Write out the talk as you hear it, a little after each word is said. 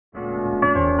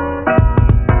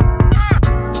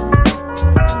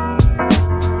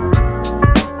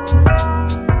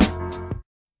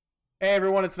Hey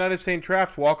everyone, it's Night of St.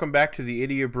 Traft. Welcome back to the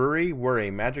Idiot Brewery. We're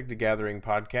a Magic the Gathering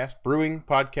podcast, brewing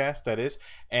podcast, that is.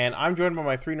 And I'm joined by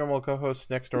my three normal co-hosts,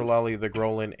 Next Door Lolly, The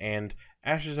Grolin, and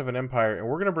Ashes of an Empire. And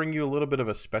we're going to bring you a little bit of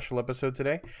a special episode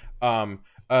today.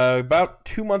 About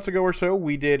 2 months ago or so,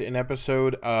 we did an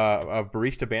episode of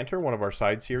Barista Banter, one of our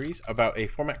side series, about a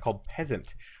format called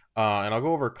Peasant. And I'll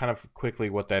go over kind of quickly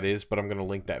what that is, but I'm going to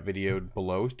link that video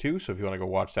below too. So if you want to go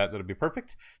watch that, that'll be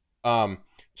perfect.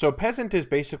 So Peasant is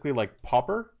basically like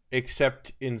Pauper,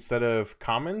 except instead of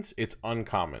commons, it's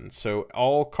uncommon. So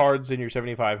all cards in your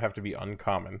 75 have to be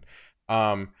uncommon.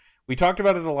 We talked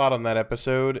about it a lot on that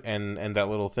episode and that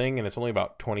little thing, and it's only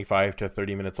about 25 to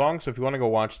 30 minutes long. So if you want to go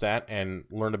watch that and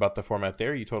learn about the format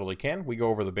there, you totally can. We go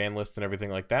over the ban list and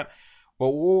everything like that. But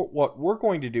what we're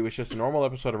going to do is just a normal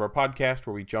episode of our podcast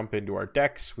where we jump into our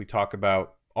decks, we talk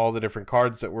about all the different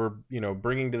cards that we're,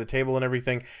 bringing to the table and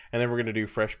everything, and then we're going to do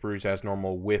fresh brews as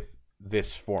normal with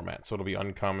this format. So it'll be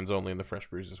uncommons only in the fresh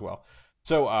brews as well.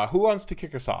 So who wants to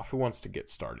kick us off? Who wants to get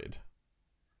started?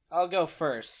 I'll go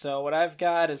first. So what I've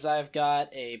got is I've got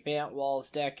a Bant Walls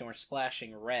deck, and we're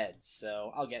splashing red.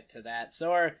 So I'll get to that.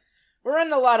 So we're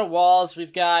running a lot of walls.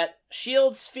 We've got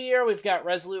Shield Sphere, we've got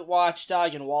Resolute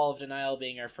Watchdog, and Wall of Denial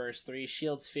being our first three.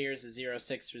 Shield Sphere is a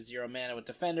 0/6 for 0 mana with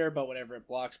Defender, but whenever it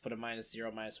blocks, put a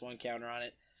 -0/-1 counter on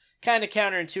it. Kind of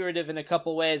counterintuitive in a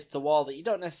couple ways. It's a wall that you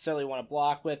don't necessarily want to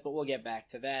block with, but we'll get back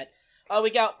to that. We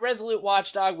got Resolute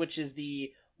Watchdog, which is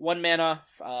the 1 mana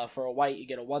for a white. You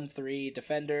get a 1/3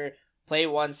 Defender. Play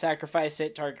 1, sacrifice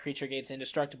it, target creature gains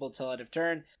indestructible till end of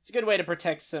turn. It's a good way to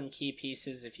protect some key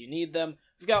pieces if you need them.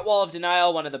 We've got Wall of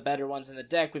Denial, one of the better ones in the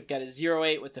deck. We've got a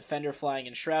 0/8 with Defender, Flying,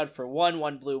 and Shroud for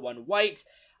 1 blue, 1 white.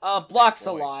 Blocks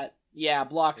a lot. Yeah,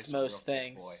 blocks most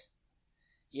things.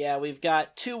 Yeah, we've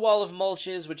got 2 Wall of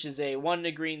Mulches, which is a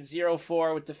 1 green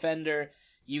 0/4 with Defender.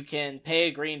 You can pay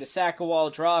a green to sack a wall,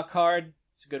 draw a card.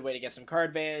 It's a good way to get some card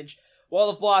advantage. Wall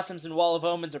of Blossoms and Wall of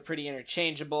Omens are pretty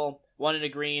interchangeable. 1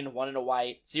 green, 1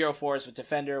 white. 0/4s with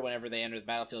Defender. Whenever they enter the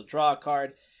battlefield, draw a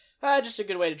card. Just a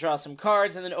good way to draw some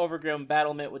cards. And then Overgrown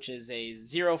Battlement, which is a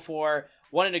 0/4,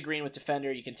 1 green with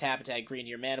Defender. You can tap and add green to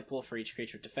your mana pool for each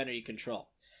creature with Defender you control.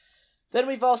 Then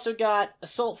we've also got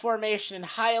Assault Formation and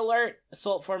High Alert.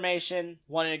 Assault Formation,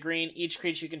 1 green. Each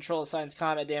creature you control assigns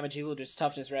combat damage equal to its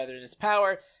toughness rather than its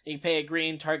power. You can pay a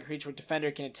green. Target creature with Defender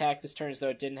can attack this turn as though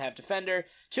it didn't have Defender.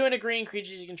 2 green.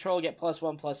 Creatures you control get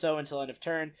 +1/+0 until end of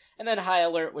turn. And then High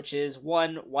Alert, which is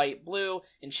 1 white blue.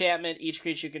 Enchantment. Each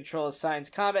creature you control assigns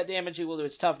combat damage equal to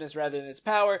its toughness rather than its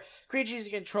power. Creatures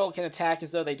you control can attack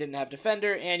as though they didn't have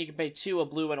Defender. And you can pay 2 a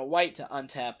blue and a white to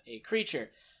untap a creature.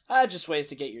 Just ways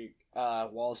to get your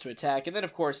walls to attack, and then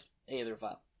of course Aether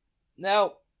Vial.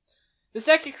 Now, this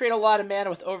deck can create a lot of mana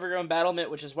with Overgrown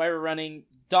Battlement, which is why we're running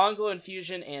Dongo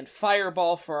Infusion and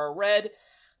Fireball for our red.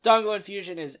 Dongo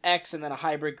Infusion is X and then a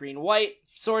hybrid green-white.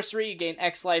 Sorcery, you gain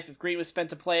X life if green was spent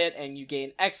to play it, and you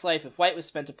gain X life if white was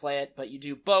spent to play it, but you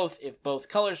do both if both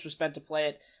colors were spent to play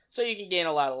it, so you can gain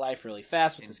a lot of life really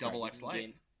fast with this card. Double X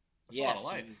life. That's a lot of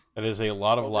life. That is a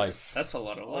lot of life. That's a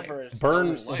lot of life.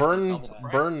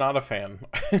 Burn, not a fan.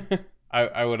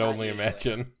 I would only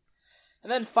imagine.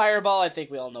 And then Fireball, I think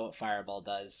we all know what Fireball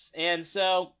does. And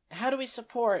so, how do we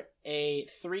support a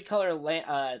 3-color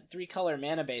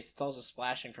mana base that's also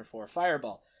splashing for 4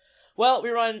 Fireball? Well, we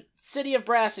run City of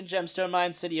Brass and Gemstone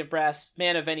Mine. City of Brass,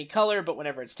 mana of any color, but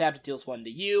whenever it's tapped, it deals 1 to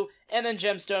you. And then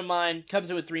Gemstone Mine comes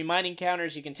in with 3 mining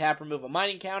counters. You can tap, remove a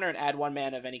mining counter, and add 1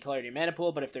 mana of any color to your mana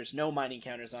pool, but if there's no mining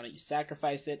counters on it, you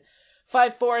sacrifice it.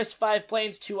 5 forests, 5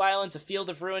 plains, 2 islands, a Field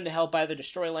of Ruin to help either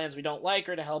destroy lands we don't like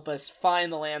or to help us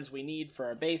find the lands we need for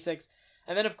our basics.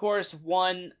 And then, of course,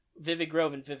 1 Vivid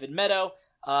Grove and Vivid Meadow.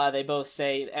 They both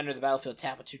say enter the battlefield,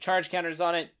 tap with 2 charge counters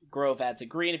on it. Grove adds a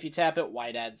green if you tap it.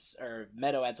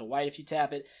 Meadow adds a white if you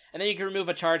tap it. And then you can remove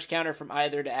a charge counter from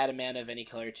either to add a mana of any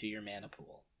color to your mana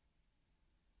pool.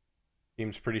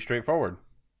 Seems pretty straightforward.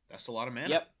 That's a lot of mana.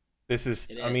 Yep. This is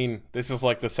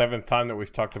like the 7th time that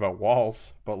we've talked about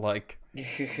walls, but like,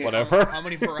 whatever. How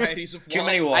many varieties of walls? Too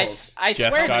many walls. I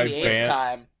swear it's the 8th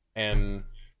time. And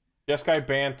Jeskai,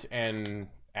 Bant, and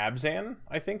Abzan,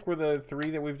 I think, were the 3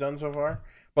 that we've done so far.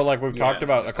 But like we've talked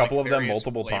about a couple of them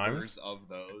multiple times. Of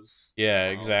those. Yeah,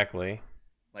 exactly.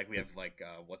 Like we have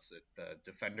what's it? The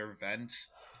Defender Vent.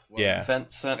 Yeah.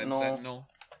 Vent Sentinel.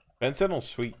 Vent Sentinel's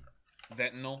sweet.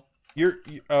 Ventinal.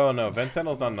 Oh no, Vent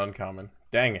Sentinel's not an uncommon.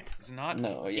 Dang it. It's not.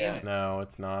 No, No,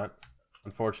 it's not.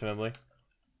 Unfortunately.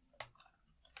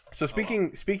 So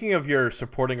speaking of your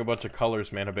supporting a bunch of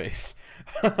colors mana base,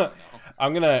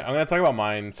 I'm gonna talk about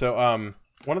mine. So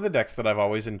one of the decks that I've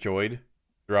always enjoyed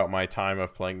throughout my time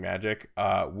of playing Magic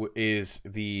is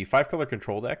the 5-color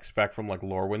control decks back from like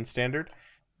Lorwyn Standard.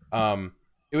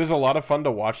 It was a lot of fun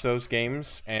to watch those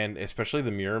games, and especially the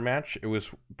mirror match. It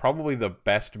was probably the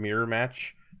best mirror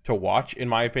match to watch, in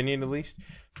my opinion, at least,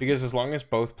 because as long as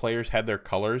both players had their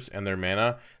colors and their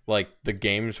mana, like, the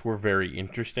games were very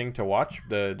interesting to watch.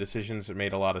 The decisions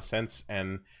made a lot of sense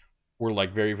and were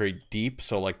like very, very deep.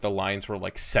 So like the lines were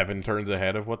like 7 turns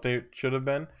ahead of what they should have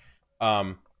been.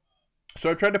 So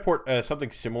I tried to port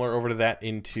something similar over to that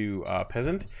into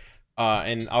Peasant.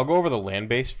 And I'll go over the land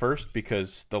base first,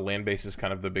 because the land base is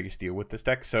kind of the biggest deal with this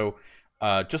deck. So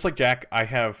just like Jack, I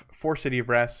have 4 City of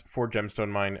Brass, 4 Gemstone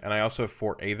Mine, and I also have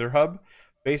 4 Aether Hub.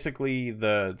 Basically,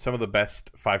 some of the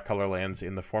best 5-color lands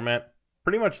in the format.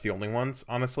 Pretty much the only ones,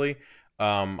 honestly.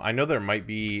 I know there might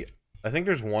be... I think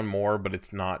there's one more, but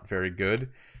it's not very good.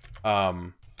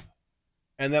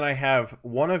 And then I have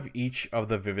one of each of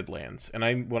the Vivid lands.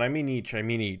 And when I mean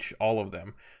each, all of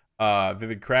them.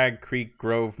 Vivid Crag, Creek,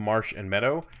 Grove, Marsh, and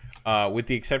Meadow. With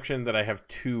the exception that I have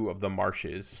 2 of the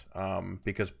marshes,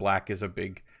 because black is a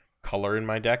big color in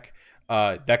my deck.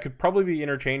 That could probably be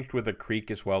interchanged with a creek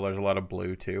as well. There's a lot of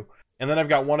blue too. And then I've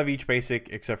got one of each basic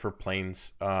except for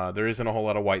plains. There isn't a whole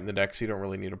lot of white in the deck, so you don't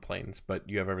really need a plains, but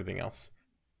you have everything else.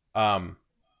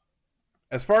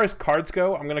 As far as cards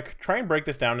go, I'm going to try and break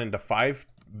this down into 5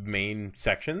 main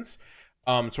sections.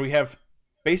 So we have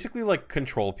basically like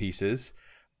control pieces,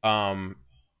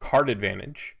 card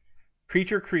advantage,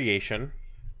 creature creation,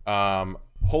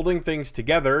 holding things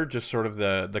together, just sort of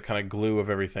the kind of glue of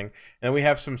everything. And then we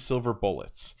have some silver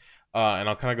bullets. And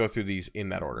I'll kind of go through these in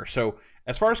that order. So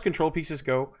as far as control pieces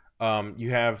go,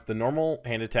 you have the normal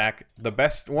hand attack.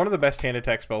 One of the best hand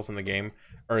attack spells in the game,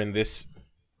 or in this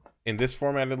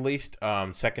format at least,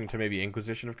 second to maybe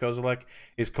Inquisition of Kozilek,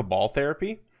 is Cabal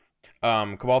Therapy.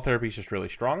 Cabal Therapy is just really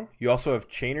strong. You also have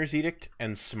Chainer's Edict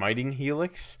and Smiting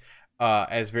Helix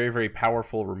as very, very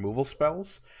powerful removal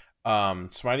spells.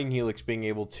 Smiting Helix being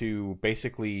able to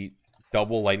basically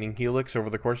double Lightning Helix over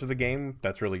the course of the game.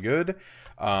 That's really good.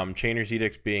 Chainer's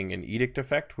Edict being an Edict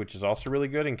effect, which is also really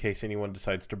good in case anyone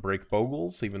decides to break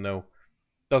Bogles, even though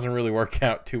it doesn't really work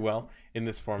out too well in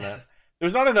this format.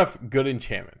 There's not enough good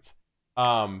enchantments.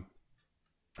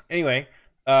 Anyway,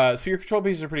 so your control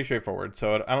pieces are pretty straightforward,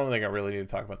 so I don't think I really need to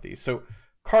talk about these. So,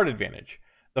 card advantage.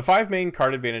 The 5 main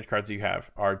card advantage cards that you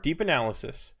have are Deep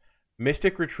Analysis,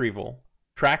 Mystic Retrieval,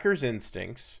 Tracker's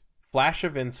Instincts, Flash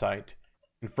of Insight,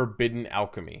 and Forbidden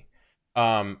Alchemy.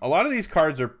 A lot of these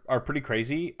cards are pretty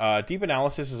crazy. Deep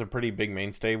Analysis is a pretty big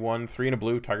mainstay one. 3 and a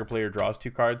blue, target player draws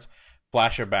 2 cards,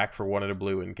 flash it back for 1 and a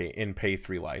blue, and pay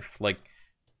 3 life. Like,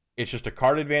 it's just a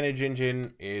card advantage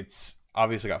engine. It's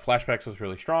obviously got flashback, so it's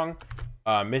really strong.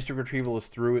 Mystic Retrieval is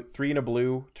 3 and a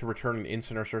blue to return an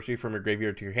instant or sorcery from your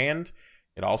graveyard to your hand.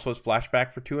 It also has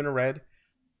flashback for 2 and a red.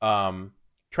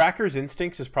 Tracker's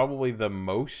Instincts is probably the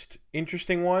most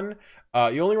interesting one.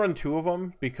 You only run 2 of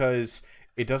them because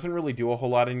it doesn't really do a whole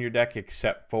lot in your deck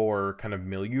except for kind of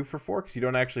mill you for 4, because you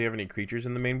don't actually have any creatures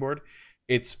in the main board.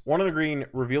 It's 1 on a green,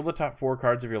 reveal the top 4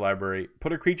 cards of your library,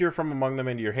 put a creature from among them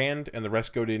into your hand, and the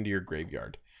rest go into your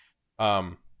graveyard.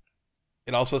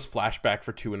 It also has flashback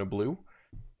for 2 and a blue.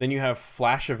 Then you have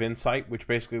Flash of Insight, which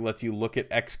basically lets you look at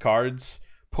X cards,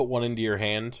 put 1 into your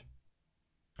hand,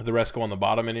 the rest go on the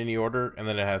bottom in any order, and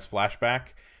then it has flashback.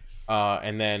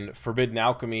 And then Forbidden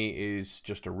Alchemy is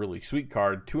just a really sweet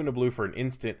card. 2 and a blue for an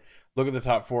instant. Look at the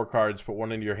top 4 cards, put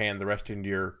 1 into your hand, the rest into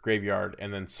your graveyard,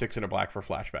 and then 6 and a black for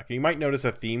flashback. And you might notice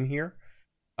a theme here.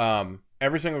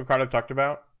 Every single card I've talked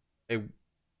about,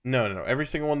 every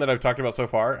single one that I've talked about so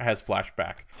far has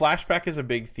flashback. Flashback is a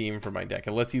big theme for my deck.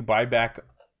 It lets you buy back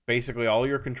basically all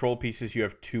your control pieces you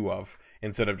have 2 of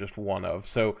instead of just 1 of.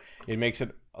 So it makes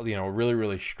it, really,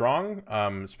 really strong,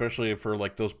 especially for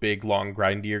like those big, long,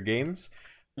 grindier games.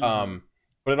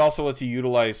 But it also lets you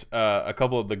utilize a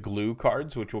couple of the glue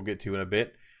cards, which we'll get to in a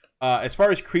bit. As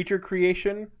far as creature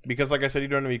creation, because like I said, you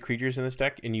don't have any creatures in this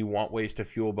deck, and you want ways to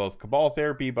fuel both Cabal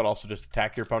Therapy, but also just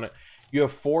attack your opponent. You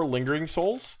have 4 Lingering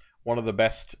Souls, one of the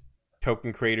best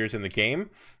token creators in the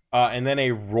game, and then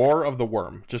a Roar of the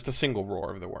Worm, just a single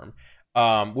Roar of the Worm,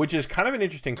 which is kind of an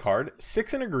interesting card.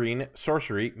 6 and a green,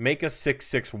 sorcery, make a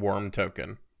 6/6 worm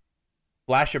token.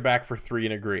 Flash it back for 3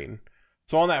 and a green.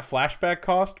 So on that flashback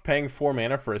cost, paying 4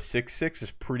 mana for a 6/6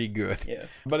 is pretty good. Yeah.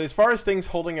 But as far as things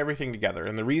holding everything together,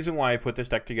 and the reason why I put this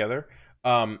deck together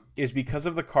is because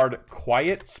of the card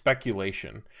Quiet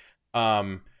Speculation,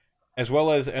 as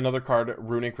well as another card,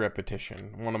 Runic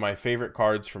Repetition, one of my favorite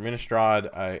cards from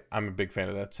Innistrad. I'm a big fan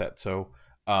of that set, so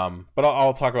but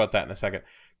I'll talk about that in a second.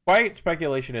 Quiet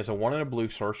Speculation is a 1 and a blue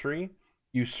sorcery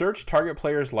You search target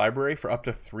player's library for up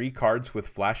to 3 cards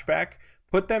with flashback,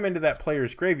 put them into that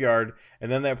player's graveyard,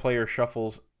 and then that player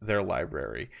shuffles their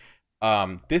library.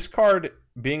 This card,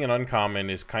 being an uncommon,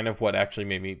 is kind of what actually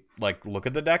made me like look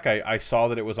at the deck. I saw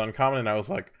that it was uncommon, and I was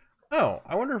like, oh,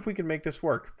 I wonder if we can make this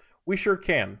work. We sure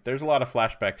can. There's a lot of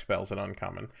flashback spells in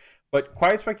uncommon. But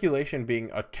Quiet Speculation being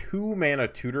a 2-mana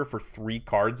tutor for 3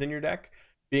 cards in your deck,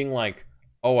 being like,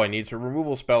 oh, I need some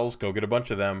removal spells, go get a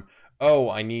bunch of them. Oh,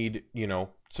 I need,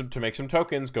 to make some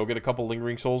tokens, go get a couple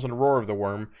Lingering Souls and a Roar of the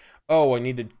Worm. Oh, I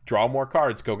need to draw more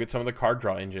cards, go get some of the card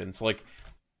draw engines. Like,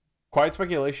 Quiet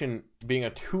Speculation being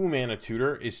a 2-mana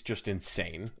tutor is just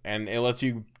insane, and it lets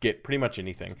you get pretty much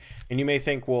anything. And you may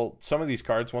think, well, some of these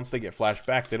cards, once they get flashed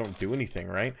back, they don't do anything,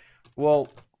 right? Well,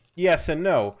 yes and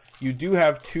no. You do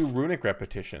have 2 Runic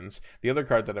Repetitions, the other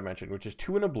card that I mentioned, which is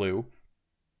 2 and a blue.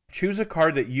 Choose a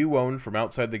card that you own from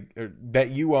outside the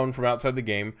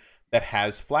game that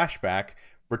has flashback.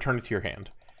 Return it to your hand.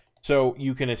 So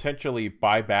you can essentially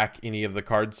buy back any of the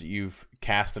cards that you've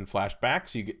cast and flashed back.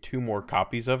 So you get 2 more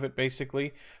copies of it,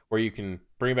 basically, where you can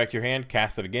bring it back to your hand,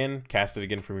 cast it again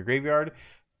from your graveyard.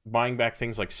 Buying back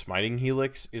things like Smiting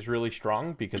Helix is really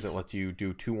strong because it lets you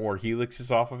do 2 more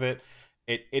Helixes off of it.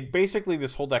 It basically,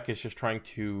 this whole deck is just trying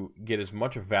to get as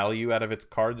much value out of its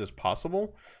cards as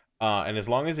possible. And as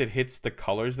long as it hits the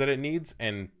colors that it needs,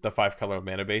 and the 5-color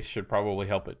mana base should probably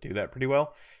help it do that pretty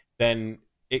well, then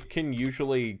it can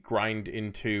usually grind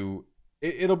into...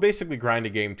 It'll basically grind a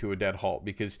game to a dead halt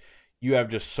because you have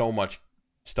just so much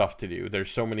stuff to do. There's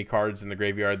so many cards in the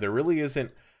graveyard. There really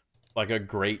isn't like a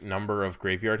great number of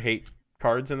graveyard hate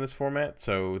cards in this format,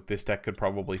 so this deck could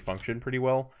probably function pretty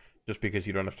well just because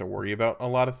you don't have to worry about a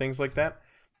lot of things like that.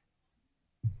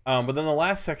 But then the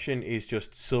last section is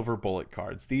just silver bullet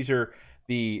cards. These are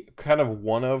the kind of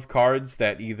one-of cards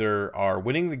that either are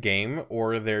winning the game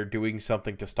or they're doing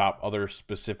something to stop other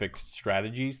specific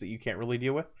strategies that you can't really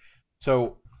deal with.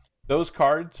 So those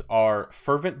cards are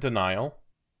Fervent Denial,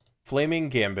 Flaming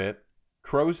Gambit,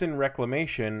 Crozen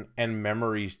Reclamation, and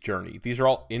Memory's Journey. These are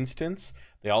all instants.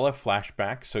 They all have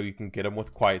flashbacks, so you can get them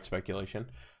with Quiet Speculation.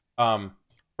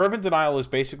 Fervent Denial is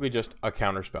basically just a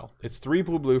counterspell. It's 3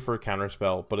 blue for a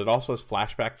counterspell, but it also has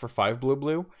flashback for 5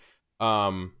 blue.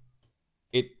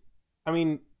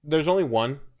 There's only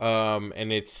one,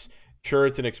 and it's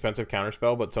an expensive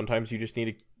counterspell, but sometimes you just need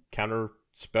a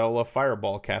counterspell a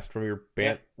fireball cast from your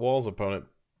Bant Walls opponent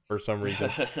for some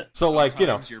reason. So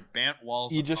your Bant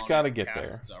Walls you just gotta get there.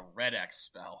 It's a red X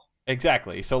spell.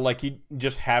 Exactly. So you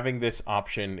just having this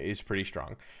option is pretty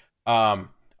strong.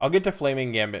 I'll get to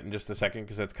Flaming Gambit in just a second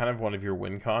because that's kind of one of your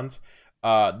win cons.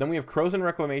 Then we have Crozen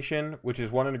Reclamation, which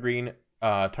is 1 in a green.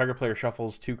 Target player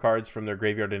shuffles 2 cards from their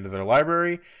graveyard into their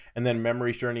library. And then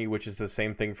Memory's Journey, which is the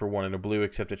same thing for 1 in a blue,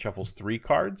 except it shuffles 3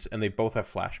 cards, and they both have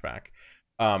flashback.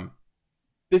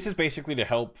 This is basically to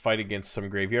help fight against some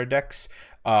graveyard decks.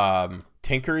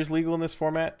 Tinker is legal in this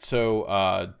format,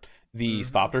 so the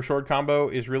Thopter Sword combo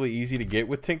is really easy to get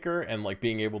with Tinker, and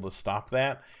being able to stop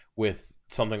that with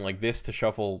something like this to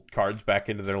shuffle cards back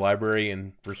into their library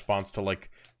in response to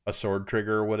a sword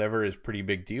trigger or whatever is pretty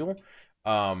big deal.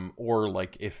 Or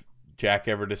if Jack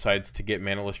ever decides to get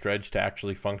Manaless Dredge to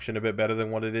actually function a bit better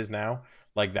than what it is now,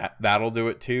 that'll do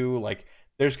it too.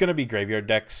 There's going to be graveyard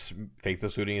decks.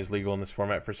 Faithless Looting is legal in this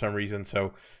format for some reason,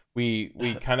 so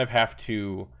we kind of have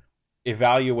to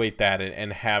evaluate that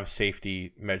and have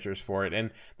safety measures for it. And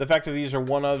the fact that these are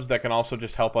one-ofs that can also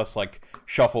just help us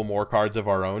shuffle more cards of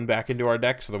our own back into our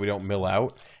deck so that we don't mill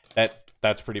out,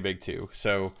 that's pretty big too.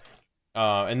 So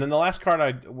and then the last card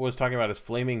I was talking about is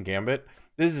Flaming Gambit.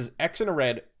 This is X and a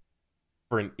red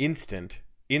for an instant.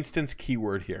 Instance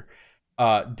keyword here.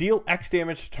 Deal X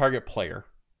damage to target player.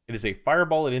 It is a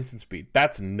fireball at instant speed.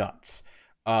 That's nuts.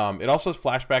 It also has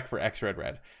flashback for X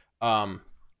red.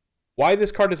 Why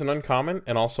this card is an uncommon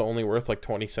and also only worth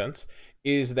 20 cents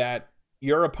is that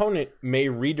your opponent may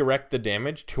redirect the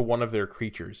damage to one of their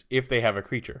creatures if they have a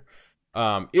creature.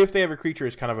 If they have a creature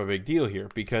is kind of a big deal here,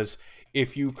 because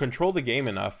if you control the game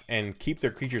enough and keep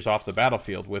their creatures off the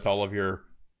battlefield with all of your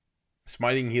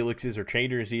Smiting Helixes or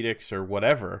Chainer's Edicts or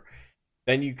whatever,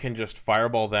 then you can just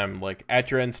fireball them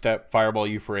at your end step, fireball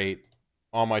you for 8,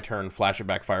 on my turn, flash it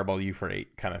back, fireball you for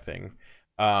 8 kind of thing.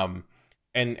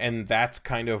 And that's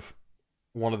kind of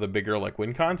one of the bigger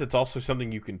win cons. It's also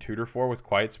something you can tutor for with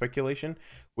Quiet Speculation,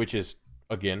 which is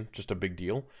again just a big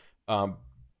deal.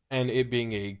 And it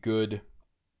being a good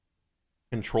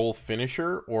control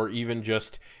finisher, or even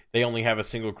just they only have a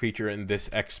single creature and this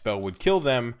X spell would kill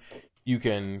them, you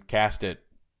can cast it,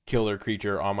 kill their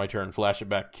creature on my turn, flash it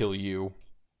back, kill you.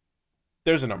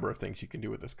 There's a number of things you can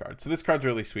do with this card. So this card's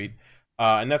really sweet.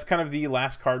 And that's kind of the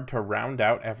last card to round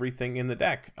out everything in the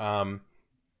deck.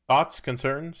 Thoughts,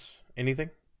 concerns, anything?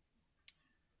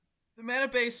 The mana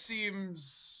base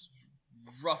seems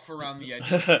rough around the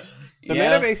edges. The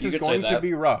mana base is going to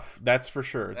be rough, that's for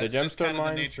sure. That's the just gemstone kind of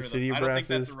mines, the city I don't think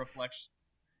brasses. that's a reflection.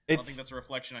 I don't think that's a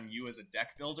reflection on you as a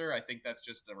deck builder. I think that's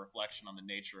just a reflection on the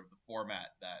nature of the format.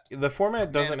 That the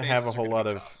format doesn't have a whole lot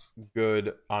of tough.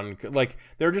 good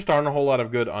there just aren't a whole lot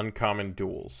of good uncommon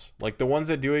duels. Like the ones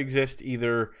that do exist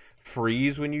either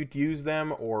freeze when you use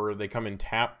them, or they come in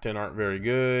tapped and aren't very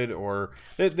good, or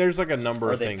there's like a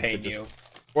number of things that just,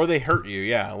 or they hurt you.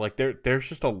 Yeah, like there's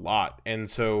just a lot, and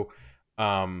so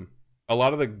a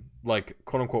lot of the like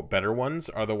quote unquote better ones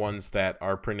are the ones that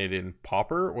are printed in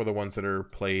Pauper or the ones that are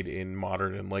played in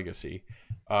Modern and Legacy,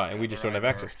 and we just don't have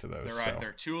access to those. They're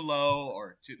either too low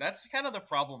or too. That's kind of the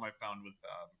problem I found with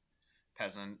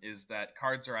Peasant, is that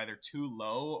cards are either too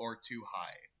low or too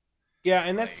high. Yeah,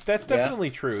 and that's definitely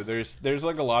true. There's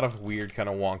like a lot of weird kind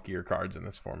of wonkier cards in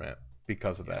this format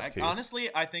because of that too. Honestly,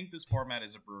 I think this format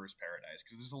is a brewer's paradise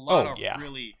because there's a lot of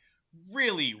really,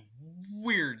 really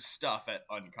weird stuff at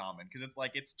uncommon, because it's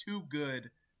like it's too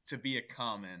good to be a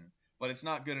common, but it's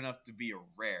not good enough to be a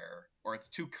rare, or it's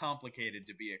too complicated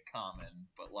to be a common,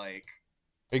 but like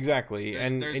exactly.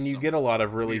 And you get a lot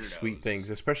of really sweet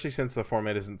things, especially since the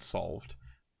format isn't solved.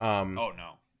 Oh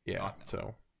no. Yeah, God, no.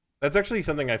 So that's actually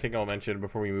something I think I'll mention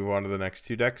before we move on to the next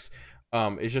two decks.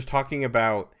 Is just talking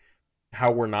about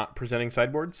how we're not presenting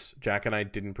sideboards. Jack and I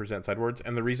didn't present sideboards,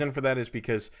 and the reason for that is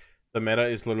because the meta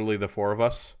is literally the four of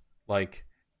us. Like,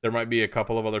 there might be a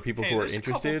couple of other people who are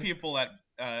interested. A couple people at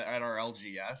our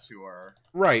LGS who are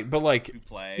right, but like who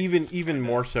play, even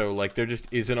more so, like there just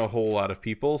isn't a whole lot of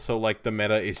people. So like the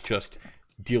meta is just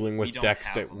dealing with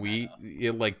decks that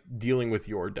dealing with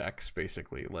your decks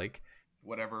basically. Like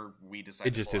whatever we decide.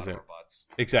 It just isn't. Our butts.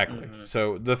 Exactly. Mm-hmm.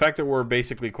 So the fact that we're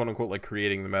basically quote unquote like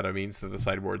creating the meta means that the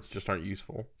sideboards just aren't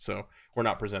useful. So we're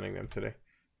not presenting them today.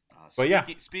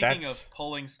 But speaking of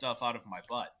pulling stuff out of my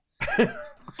butt.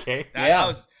 Okay.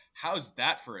 How's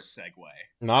that for a segue?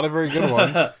 Not a very good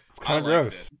one. It's kind of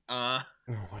gross. Oh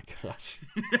my gosh.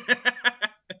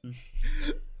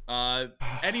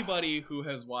 Anybody who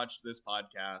has watched this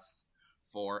podcast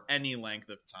for any length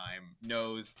of time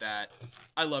knows that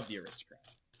I love the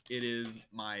Aristocrats. It is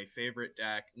my favorite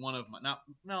deck. One of my not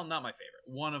my favorite.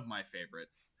 One of my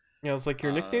favorites. Yeah, it's like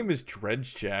your nickname is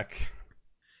Dredge Jack.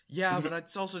 Yeah, but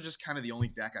it's also just kind of the only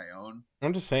deck I own.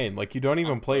 I'm just saying, like, you don't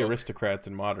even play Aristocrats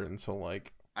in Modern, so,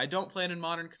 like... I don't play it in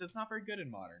Modern because it's not very good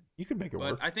in Modern. You could make it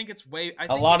work. But I think it's way...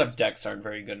 A lot of decks aren't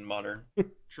very good in Modern.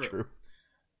 True.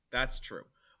 That's true.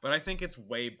 But I think it's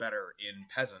way better in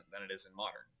Peasant than it is in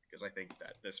Modern, because I think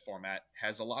that this format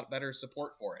has a lot better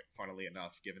support for it, funnily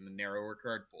enough, given the narrower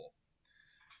card pool.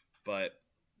 But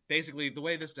basically, the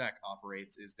way this deck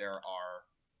operates is there are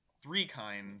three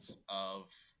kinds of...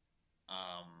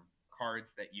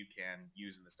 cards that you can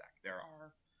use in this deck. There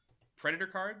are predator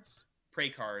cards,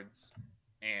 prey cards,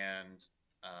 and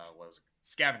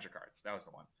scavenger cards. That was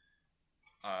the one.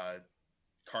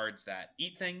 Cards that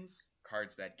eat things,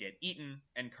 cards that get eaten,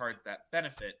 and cards that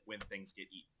benefit when things get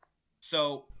eaten.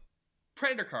 So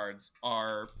predator cards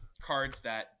are cards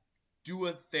that do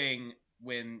a thing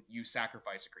when you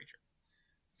sacrifice a creature.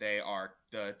 They are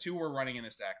the two we're running in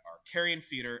this deck are Carrion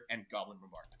Feeder and Goblin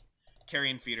Bombardment.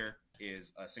 Carrion Feeder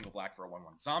is a single black for a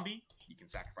 1/1 zombie. You can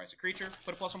sacrifice a creature,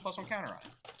 put a +1/+1 counter on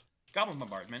it. Goblin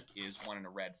Bombardment is 1 and a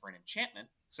red for an enchantment.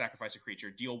 Sacrifice a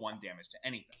creature, deal 1 damage to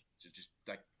anything. So just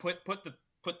like put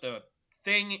the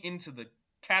thing into the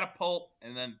catapult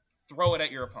and then throw it at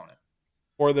your opponent.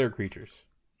 Or their creatures.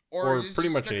 Or pretty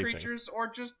much their anything. Creatures, or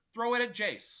just throw it at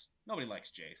Jace. Nobody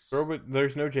likes Jace.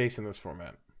 There's no Jace in this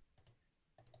format.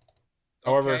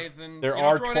 However, there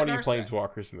are 20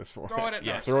 planeswalkers in this format. Throw it at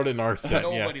Narset. Throw it at Narset.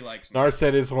 Nobody likes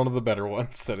Narset. Narset is one of the better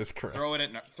ones. That is correct. Throw it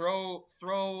at throw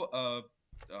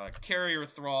a carrier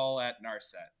thrall at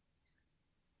Narset.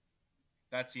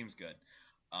 That seems good.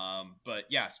 But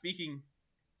yeah, speaking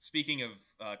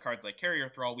of cards like carrier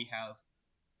thrall, we have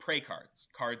prey cards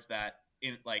that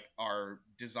are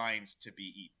designed to be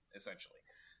eaten. Essentially,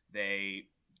 they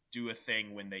do a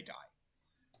thing when they die.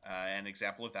 An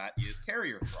example of that is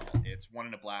Carrier Thrall. It's 1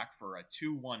 and a black for a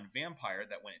 2/1 vampire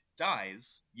that when it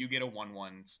dies, you get a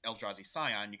 1/1 Eldrazi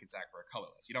Scion you can sack for a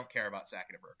colorless. You don't care about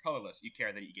sacking it for a colorless. You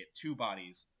care that you get 2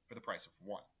 bodies for the price of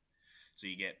 1. So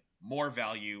you get more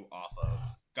value off of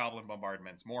Goblin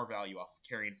Bombardments, more value off of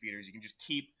Carrion Feeders. You can just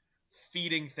keep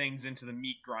feeding things into the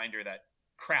meat grinder that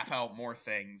crap out more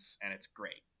things, and it's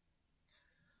great.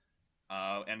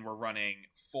 And we're running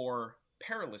 4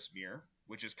 Perilous Mirror,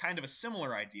 which is kind of a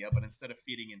similar idea, but instead of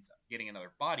feeding into getting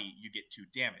another body, you get 2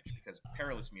 damage, because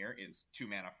Perilous Mirror is 2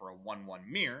 mana for a 1/1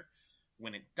 mirror.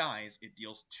 When it dies, it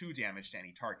deals 2 damage to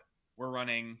any target. We're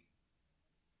running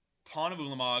Pawn of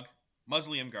Ulamog,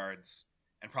 Mausoleum Guards,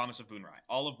 and Promise of Boonrai,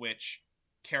 all of which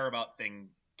care about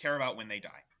when they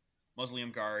die.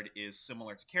 Mausoleum Guard is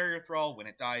similar to Carrier Thrall. When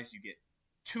it dies, you get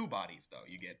 2 bodies, though.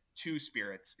 You get 2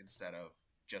 spirits instead of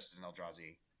just an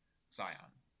Eldrazi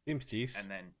Scion. Seems decent.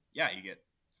 And then, yeah, you get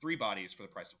 3 bodies for the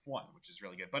price of 1, which is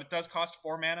really good. But it does cost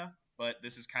 4 mana, but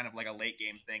this is kind of like a late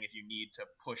game thing if you need to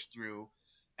push through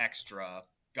extra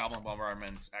Goblin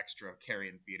Bombardments, extra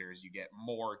Carrion Feeders, you get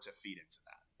more to feed into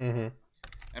that. Mm-hmm.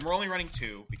 And we're only running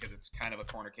 2 because it's kind of a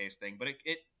corner case thing, but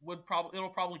it'll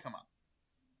probably come up.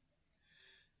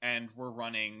 And we're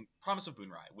running Promise of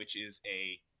Boonrai, which is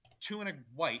a 2 and a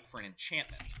white for an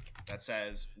enchantment that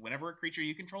says whenever a creature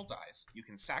you control dies, you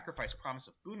can sacrifice Promise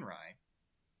of Boonrai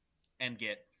and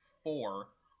get 4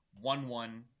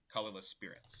 1/1 colorless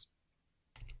spirits.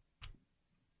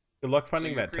 Good luck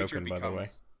finding So your that creature token, by the way.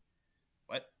 becomes-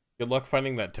 What? Good luck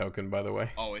finding that token, by the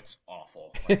way. Oh, it's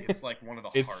awful. Like, it's like one of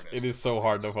the hardest. It is so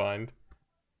hard to find.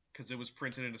 Because it was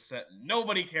printed in a set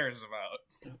nobody cares about.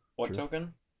 What True.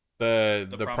 token? The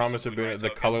Promise Promise of of Boonrai Boonrai, the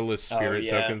token. colorless spirit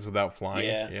yeah. tokens without flying.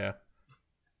 Yeah.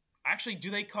 Actually,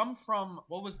 do they come from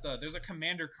there's a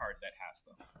commander card that has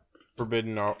them.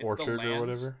 Forbidden the Orchard or lands.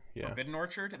 whatever. Yeah. Forbidden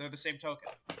Orchard, they're the same token.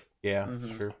 Yeah, Mhm.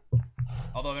 that's true.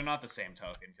 Although they're not the same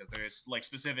token, because there's like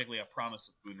specifically a Promise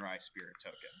of Boonrai spirit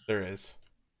token. There is.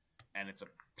 And it's a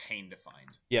pain to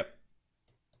find. Yep.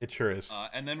 It sure is.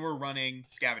 And then we're running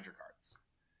scavenger cards.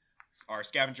 Our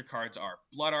scavenger cards are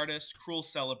Blood Artist, Cruel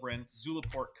Celebrant,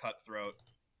 Zulaport Cutthroat,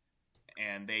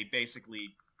 and they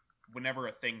basically, whenever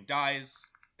a thing dies,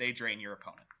 they drain your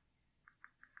opponent.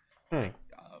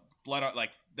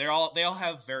 They all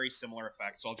have very similar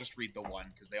effects. So I'll just read the one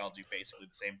because they all do basically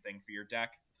the same thing for your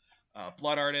deck.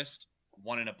 Blood Artist,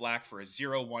 1 and a black for a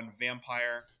 0/1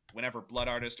 vampire. Whenever Blood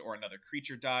Artist or another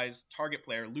creature dies, target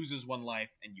player loses 1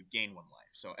 life and you gain 1 life.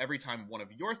 So every time one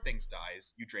of your things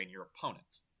dies, you drain your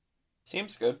opponent.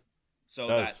 Seems good. So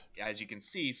Does. that, as you can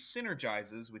see,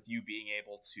 synergizes with you being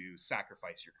able to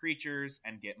sacrifice your creatures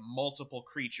and get multiple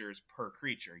creatures per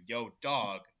creature. Yo,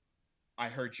 dog, I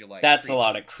heard you like That's creatures. a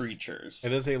lot of creatures.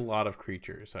 It is a lot of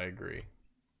creatures, I agree.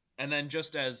 And then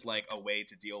just as like a way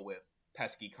to deal with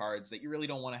pesky cards that you really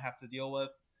don't want to have to deal with,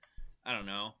 I don't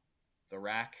know, the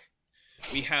rack.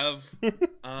 We have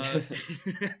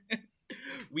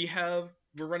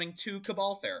we're running 2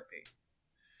 Cabal Therapy.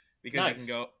 Because you Nice. can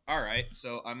go, alright,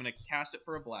 so I'm going to cast it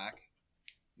for a black,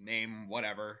 name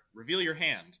whatever, reveal your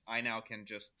hand. I now can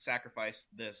just sacrifice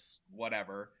this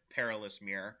whatever, Perilous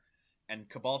Mirror, and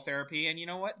Cabal Therapy, and you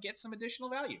know what? Get some additional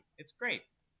value. It's great.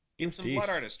 Get It's some decent.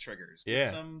 Blood Artist triggers. Get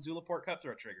Yeah. some Zulaport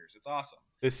Cutthroat triggers. It's awesome.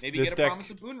 Maybe This get a deck, Promise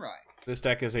of Boonrai. this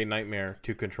deck is a nightmare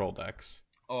to control decks.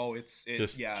 Oh,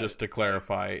 Just to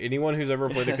clarify, anyone who's ever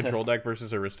played a control deck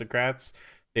versus Aristocrats,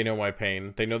 they know my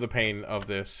pain. They know the pain of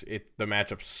this. The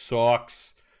matchup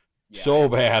sucks so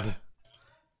bad.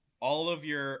 All of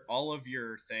your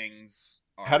things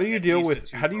are How do you at deal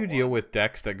least a with 2-for-1.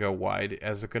 decks that go wide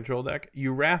as a control deck?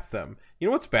 You wrath them. You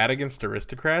know what's bad against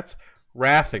Aristocrats?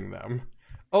 Wrathing them.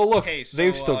 Oh look, Okay, so,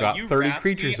 they've still got you 30 wrath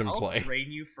creatures me, in I'll play.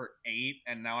 drain you for 8,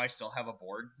 and now I still have a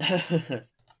board.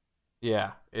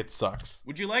 Yeah, it sucks.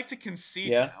 Would you like to concede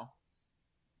Yeah. now?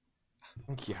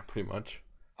 Yeah, pretty much.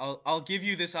 I'll give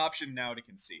you this option now to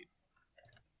concede.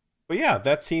 But yeah,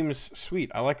 that seems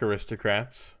sweet. I like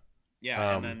Aristocrats.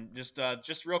 Yeah, and then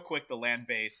just real quick, the land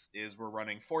base is we're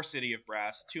running 4 City of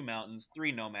Brass, 2 Mountains,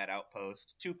 3 Nomad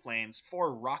Outposts, 2 Plains,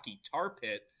 4 Rocky Tar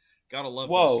Pit. Gotta love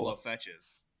Whoa. those slow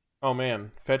fetches. Oh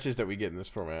man, fetches that we get in this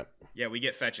format. Yeah, we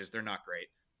get fetches. They're not great.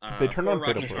 They turn 4 on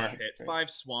Rocky Fatal Tar Push. Pit, 5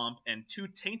 Swamp, and 2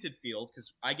 Tainted Field,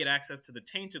 because I get access to the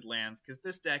Tainted Lands, because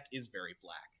this deck is very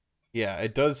black. Yeah,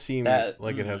 it does seem That-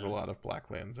 like it has a lot of black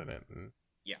lands in it. And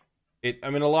Yeah. I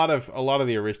mean, a lot of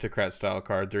the Aristocrat style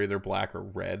cards are either black or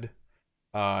red.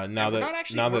 Now And we're that not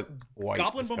actually- now that we're- white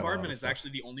Goblin has got a lot Bombardment of is stuff.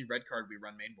 actually the only red card we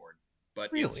run main board.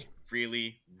 But Really? it's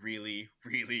really, really,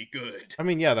 really good. I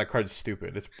mean, yeah, that card's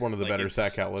stupid. It's one of the Like, better it's-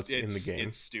 sack outlets in the game.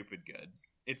 It's stupid good.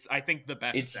 It's, I think, the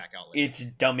best it's sack outlet. it's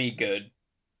dummy good.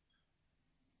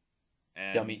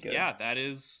 And dummy good. Yeah, that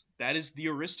is the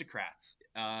Aristocrats.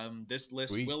 This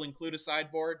list Sweet. will include a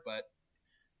sideboard, but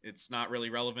it's not really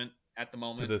relevant at the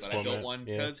moment. this But I built format, one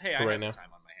yeah, because, hey, for I right have now. the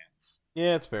time on my hands.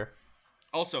 Yeah, it's fair.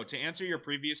 Also, to answer your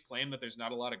previous claim that there's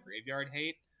not a lot of graveyard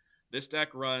hate, this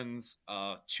deck runs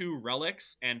 2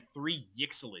 Relics and 3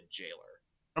 Yixlid Jailer.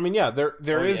 I mean, yeah, there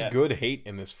Oh, is yeah. good hate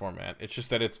in this format. It's just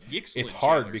that it's Yixlid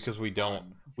hard Jailer's because we don't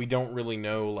fun. we don't really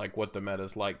know like what the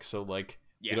meta's like. So like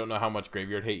Yeah. we don't know how much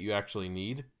graveyard hate you actually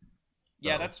need.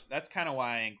 Yeah, So, that's kind of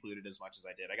why I included as much as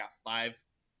I did. I got 5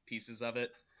 pieces of it,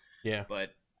 yeah.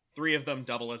 but 3 of them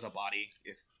double as a body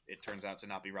if it turns out to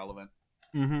not be relevant.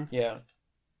 Mm-hmm. Yeah.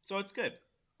 So it's good.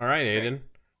 All right, It's great. Aiden,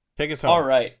 take us home. All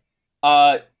right.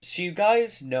 So you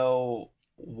guys know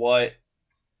what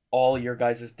all your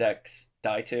guys' decks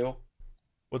die to?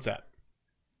 What's that?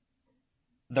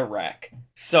 The rack.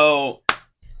 So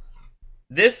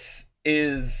this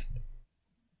is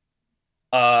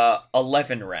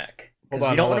 11 rack. Because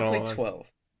we don't want to play 12.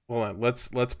 Hold on.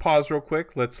 Let's pause real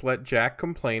quick. Let's let Jack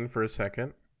complain for a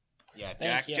second. Yeah,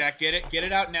 Thank you. Jack, get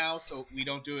it out now so we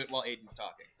don't do it while Aiden's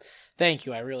talking. Thank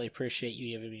you. I really appreciate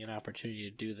you giving me an opportunity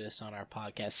to do this on our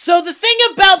podcast. So the thing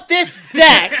about this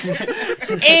deck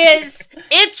is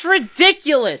it's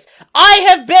ridiculous. I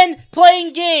have been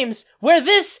playing games where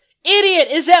this idiot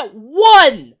is at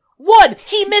 1.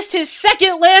 He missed his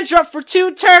second land drop for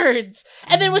 2 turns,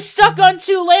 and then was stuck on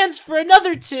 2 lands for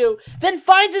another 2, then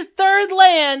finds his 3rd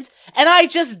land, and I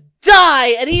just die,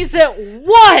 and he's at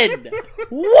 1!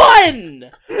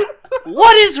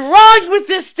 What is wrong with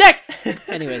this deck?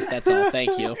 Anyways, that's all.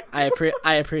 Thank you.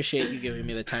 I appreciate you giving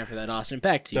me the time for that, Austin.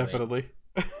 Back to you. Definitely.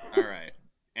 All right.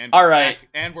 And All right.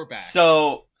 And we're back.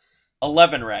 So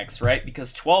 11 racks, right?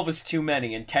 Because 12 is too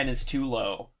many and 10 is too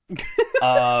low.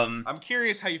 I'm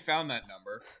curious how you found that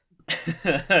number.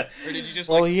 Or did you just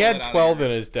Well, like, he pull had it out of 12 your-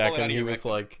 in his deck, pull it out and of he your was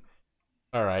rectum? like,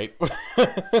 "All right."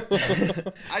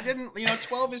 I didn't,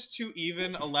 12 is too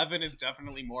even. 11 is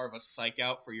definitely more of a psych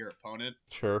out for your opponent.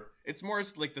 Sure. It's more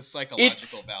like the psychological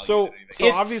It's- value So, than anything. so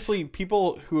It's- obviously,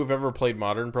 people who have ever played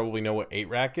Modern probably know what 8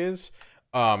 rack is.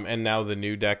 And now the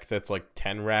new deck that's like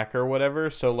 10 rack or whatever.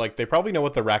 So like they probably know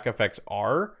what the rack effects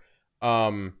are.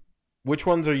 Which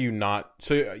ones are you not?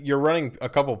 So you're running a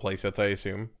couple playsets, I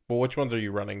assume. But which ones are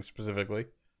you running specifically?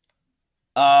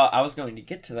 I was going to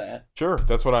get to that. Sure,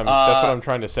 that's what I'm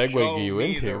trying to segue Show you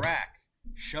me into. the rack.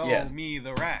 Show Yeah. me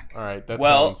the rack. All right, that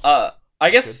Well, sounds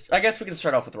I guess we can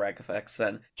start off with rack effects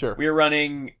then. sure. We're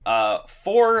running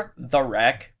for the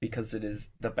rack because it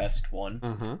is the best one.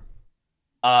 Mm-hmm.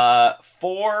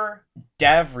 For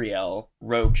Davriel,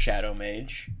 Rogue Shadow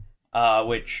Mage,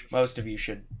 which most of you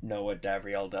should know what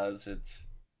Davriel does. It's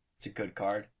a good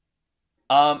card.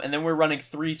 And then we're running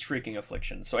 3 Shrieking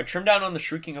Affliction. So I trimmed down on the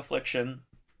Shrieking Affliction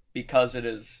because it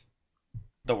is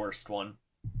the worst one.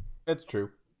 It's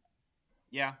true.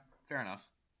 Yeah, fair enough.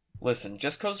 Listen,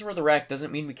 just because we're the rack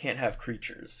doesn't mean we can't have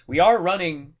creatures. We are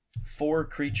running 4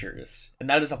 creatures, and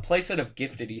that is a playset of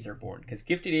Gifted Aetherborn, because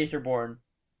Gifted Aetherborn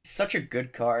is such a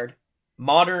good card.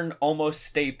 Modern, almost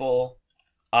staple.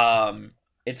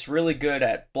 It's really good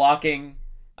at blocking,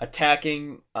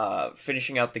 attacking,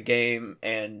 finishing out the game,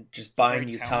 and just buying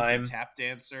Very you talented time. Tap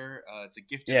dancer. It's a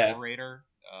gifted Yeah. orator.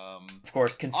 Of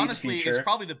course, can see Honestly, the future. it's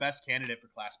probably the best candidate for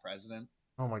class president.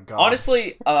 Oh my god.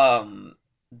 Honestly, the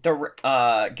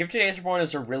Gifted Aetherborn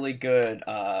is a really good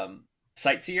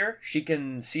sightseer. She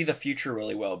can see the future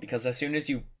really well because as soon as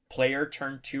you play her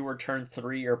turn 2 or turn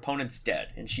 3, your opponent's dead,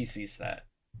 and she sees that.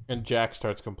 And Jack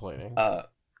starts complaining.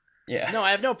 Yeah. No,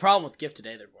 I have no problem with Gifted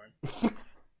Aetherborn.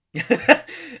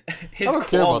 His I don't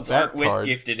care about qualms that aren't with card.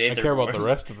 Gifted I care about Aetherborn. the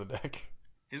rest of the deck.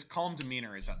 His calm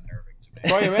demeanor is unnerving to me.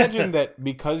 So I imagine that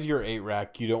because you're 8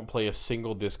 rack, you don't play a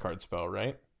single discard spell,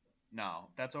 right? No,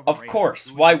 that's Of overrated. course.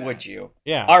 Who Why do would that? you?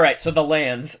 Yeah. All right. So the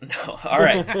lands. No. All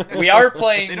right. We are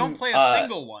playing. They don't play a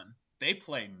single one. They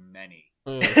play many.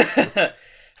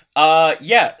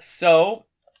 Yeah. So,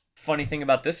 funny thing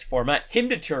about this format, Hymn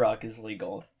to Turok is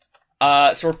legal.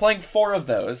 So we're playing 4 of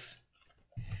those,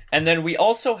 and then we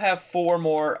also have 4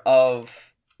 more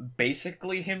of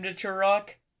basically Hymn to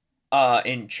Turok,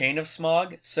 in Chain of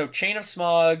Smog. So Chain of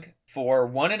Smog for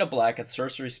 1 and a black at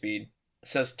sorcery speed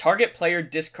says target player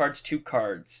discards 2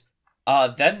 cards.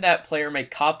 Then that player may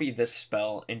copy this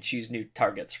spell and choose new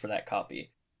targets for that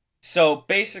copy. So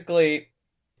basically,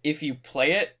 if you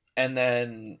play it, and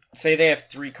then say they have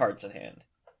 3 cards in hand.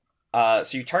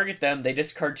 So you target them, they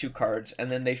discard 2 cards, and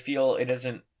then they feel it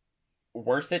isn't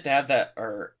worth it to have that,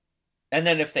 and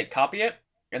then if they copy it,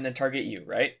 and then target you,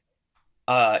 right?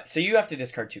 So you have to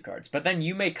discard 2 cards, but then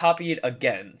you may copy it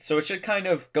again. So it just kind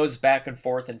of goes back and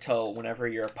forth until whenever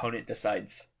your opponent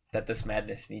decides that this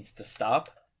madness needs to stop.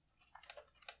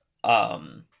 I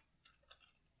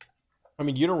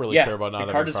mean, you don't really Yeah, care about the not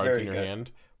card having is cards very in your good.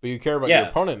 hand, but you care about Yeah. your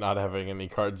opponent not having any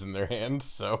cards in their hand,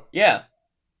 so... Yeah.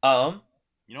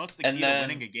 You know what's the And key then- to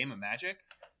winning a game of Magic?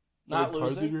 Not Having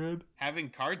cards in losing. your hand? Having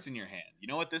cards in your hand. You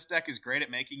know what this deck is great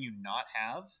at making you not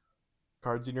have?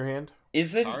 Cards in your hand?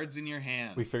 Isn't Cards in your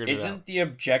hand. We figured it out. the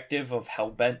objective of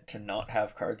Hellbent to not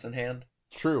have cards in hand?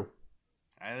 It's true.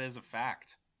 That is a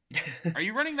fact. Are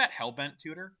you running that Hellbent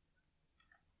tutor?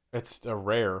 It's a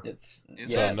rare. Is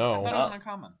So it? no. I thought it was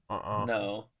uncommon.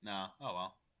 No. No. Oh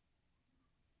well.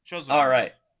 Shows what All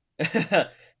I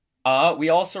right. We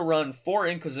also run 4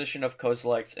 Inquisition of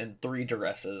Kozileks and 3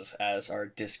 Duresses as our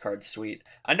discard suite.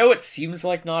 I know it seems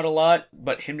like not a lot,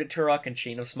 but Hymn to Turok and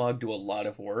Chain of Smog do a lot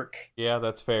of work. Yeah,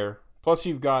 that's fair. Plus,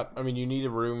 you've got, I mean, you need a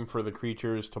room for the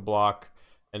creatures to block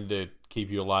and to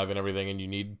keep you alive and everything, and you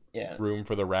need room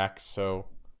for the racks, so...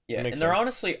 Yeah, and there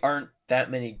honestly aren't that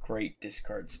many great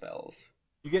discard spells.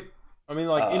 You get, I mean,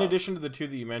 like, in addition to the 2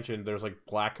 that you mentioned, there's, like,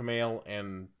 Blackmail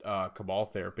and Cabal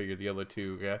Therapy are the other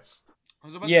 2, I guess. I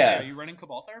was about to say, are you running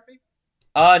Cabal Therapy?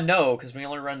 No, because we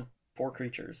only run 4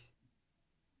 creatures.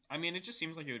 I mean, it just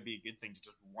seems like it would be a good thing to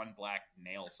just one black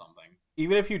nail something.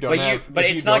 Even if you don't but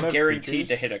it's not guaranteed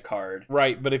to hit a card.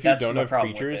 Right, but if you don't have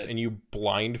creatures and you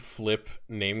blind flip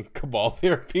name Cabal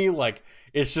Therapy, like,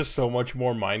 it's just so much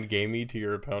more mind gamey to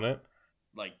your opponent.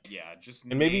 Like, yeah, just...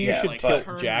 And maybe you should tilt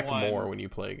Jack more when you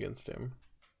play against him.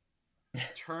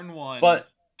 Turn 1,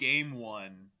 game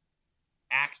 1,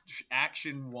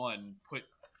 action 1, put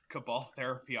Cabal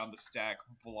Therapy on the stack,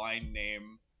 blind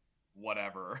name,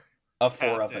 whatever. A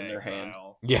 4-up in their hand.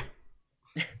 Yeah.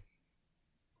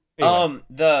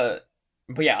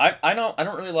 But yeah, I don't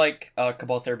really like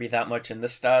Cabal Therapy that much in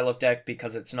this style of deck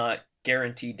because it's not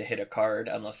guaranteed to hit a card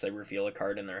unless they reveal a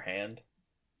card in their hand.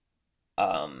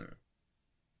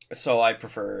 So I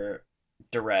prefer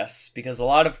Duress because a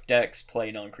lot of decks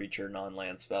play non-creature,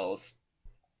 non-land spells.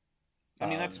 I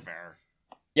mean, that's fair.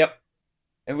 Yep.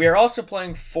 And we are also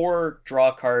playing 4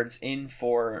 draw cards in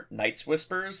for Night's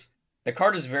Whispers. The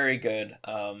card is very good.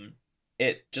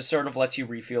 It just sort of lets you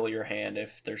refuel your hand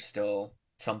if there's still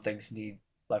some things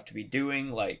left to be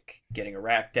doing, like getting a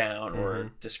rack down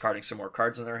or discarding some more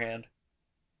cards in their hand.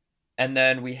 And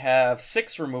then we have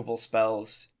 6 removal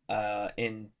spells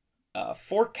in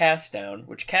 4 Cast Down,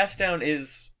 which Cast Down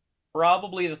is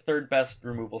probably the 3rd best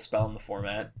removal spell in the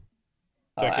format.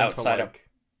 Outside of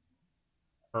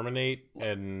Terminate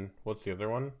and what's the other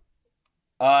one?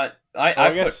 I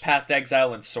put Path to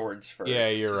Exile and Swords first. Yeah,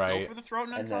 you're right. Go for the Throat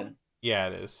and then... Yeah,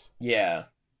 it is. Yeah.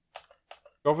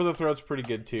 Go for the Throat's pretty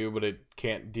good too, but it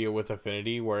can't deal with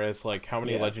Affinity, whereas, like, how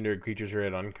many legendary creatures are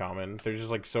at uncommon? They're just,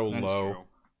 like, so low. True.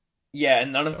 Yeah,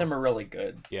 and none of them are really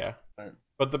good. Yeah.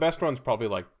 But the best one's probably,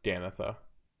 like, Danitha,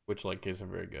 which, like,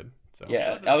 isn't very good. So.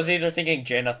 Yeah, I was either thinking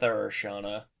Janatha or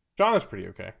Shauna. Shauna's pretty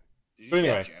okay. Did you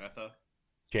say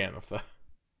Janatha?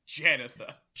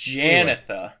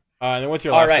 Janatha. And then what's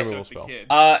your last removal spell?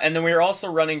 And then we are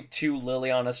also running 2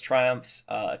 Liliana's Triumphs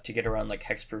to get around like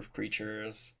hexproof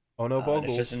creatures. Oh no, Bogles.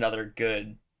 It's just another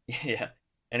good, and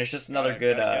it's just another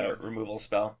good removal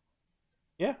spell.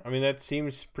 Yeah, I mean that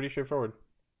seems pretty straightforward.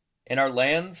 In our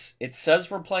lands, it says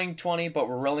we're playing 20, but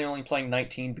we're really only playing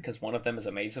 19 because one of them is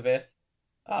a Mazavith.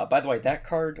 By the way, that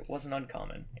card wasn't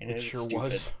uncommon, and it sure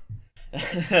was.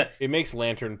 It makes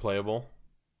Lantern playable.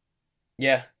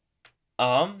 Yeah.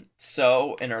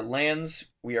 So in our lands,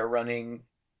 we are running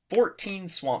 14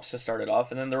 swamps to start it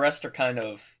off, and then the rest are kind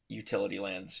of utility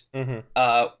lands.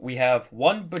 We have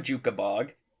 1 Bajuka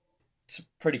Bog. It's a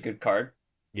pretty good card.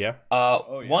 Yeah.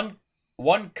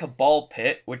 One Cabal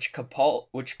Pit, which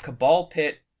Cabal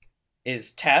Pit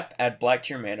is tap, add black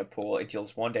to your mana pool. It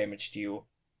deals 1 damage to you,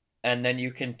 and then you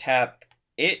can tap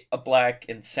it a black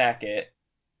and sack it.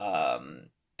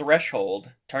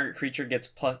 Threshold, target creature gets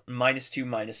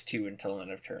 -2/-2 until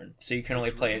end of turn. So you can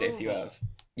only play it if you have.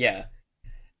 Yeah.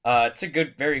 It's a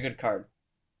very good card.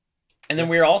 And then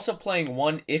we're also playing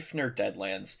 1 Ifnir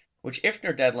Deadlands, which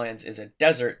Ifnir Deadlands is a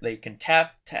desert that you can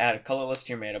tap to add a colorless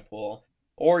to your mana pool,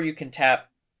 or you can tap,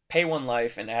 pay 1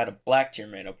 life, and add a black to your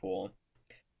mana pool.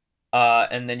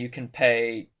 And then you can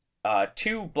pay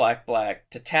 2 black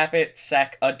to tap it,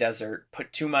 sack a desert,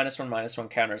 put 2 -1/-1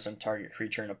 counters on target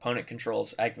creature and opponent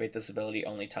controls, activate this ability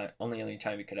only time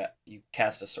you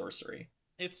cast a sorcery.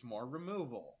 It's more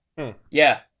removal.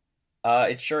 Yeah,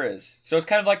 it sure is. So it's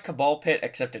kind of like Cabal Pit,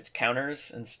 except it's counters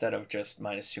instead of just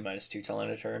 -2/-2 till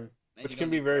end of turn. Which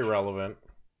can be very relevant.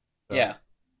 So. Yeah.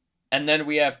 And then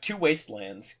we have 2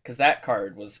 Wastelands, because that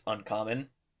card was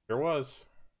uncommon. There was.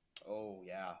 Oh,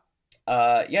 yeah.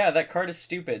 Yeah, that card is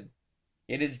stupid.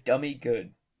 It is dummy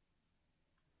good.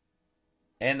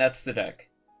 And that's the deck.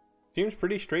 Seems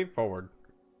pretty straightforward.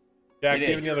 Jack, do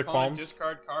you have any other qualms?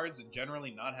 Discard cards and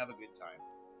generally not have a good time.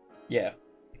 Yeah.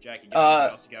 Jack, you got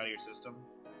anything else to get out of your system?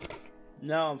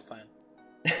 No, I'm fine.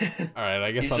 Alright,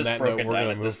 I guess on that note, we're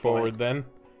going to move forward then.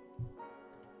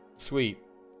 Sweet.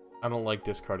 I don't like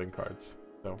discarding cards,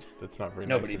 so that's not very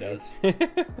nice. Nobody does.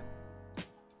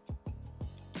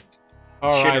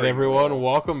 All right, chittering everyone, roll.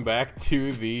 welcome back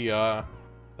to the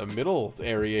middle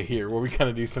area here, where we kind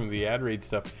of do some of the ad raid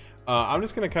stuff. I'm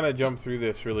just gonna kind of jump through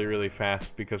this really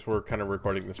fast because we're kind of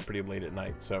recording this pretty late at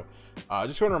night. So, I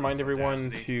just want to remind everyone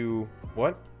Audacity. to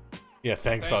what? Yeah,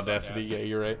 thanks Audacity. Yeah,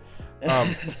 you're right.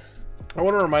 I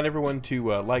want to remind everyone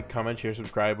to like, comment, share,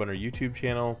 subscribe on our YouTube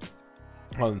channel,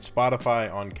 on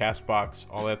Spotify, on Castbox,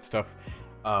 all that stuff.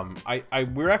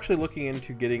 We're actually looking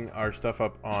into getting our stuff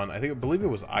up on, I believe it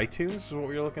was iTunes is what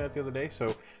we were looking at the other day,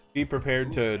 so be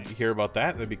prepared to hear about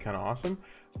that. That'd be kind of awesome.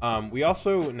 We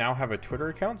also now have a Twitter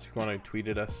account, so if you want to tweet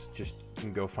at us, just you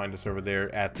can go find us over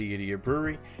there at the Idiot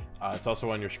Brewery. It's also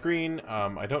on your screen.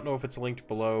 I don't know if it's linked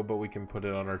below, but we can put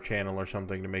it on our channel or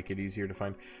something to make it easier to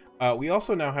find. We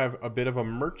also now have a bit of a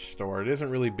merch store. It isn't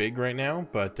really big right now,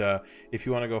 but if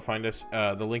you want to go find us,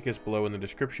 the link is below in the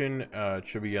description. It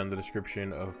should be on the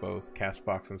description of both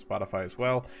Castbox and Spotify as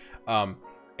well.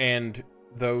 And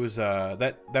those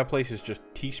that place is just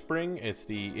Teespring. It's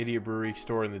the Idiot Brewery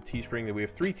store in the Teespring. We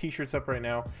have 3 t-shirts up right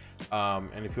now,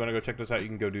 and if you want to go check those out, you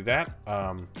can go do that.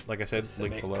 Like I said,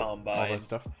 link below. Combine. All that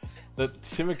stuff. The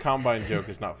Simic Combine joke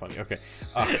is not funny. Okay.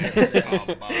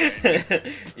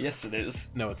 Yes, it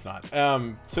is. No, it's not.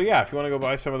 So yeah, if you want to go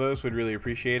buy some of those, we'd really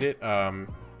appreciate it. And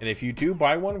if you do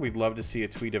buy one, we'd love to see a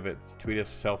tweet of it. Tweet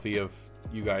us a selfie of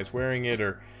you guys wearing it,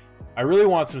 or I really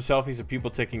want some selfies of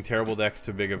people taking terrible decks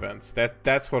to big events.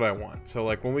 That's what I want. So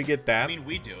like when we get that, I mean,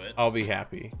 we do it. I'll be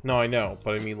happy. No, I know,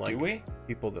 but I mean like Do we?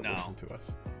 people that No. listen to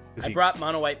us. I brought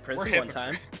Mono White Prison We're one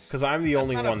time. Because I'm the That's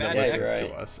only not a one that bad listens deck. to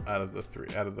Right. us out of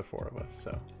the 4 of us.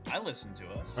 So. I listen to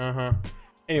us.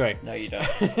 Anyway. No, you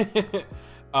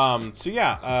don't. So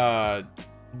yeah,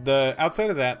 the outside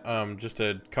of that, just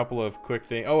a couple of quick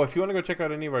things. Oh, if you want to go check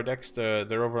out any of our decks,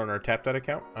 they're over on our TapThat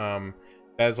account.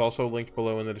 That is also linked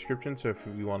below in the description, so if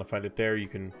you want to find it there, you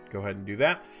can go ahead and do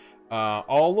that.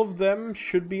 All of them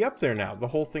should be up there now. The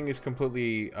whole thing is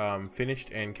completely finished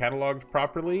and cataloged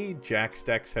properly. Jack's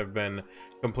decks have been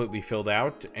completely filled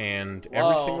out, and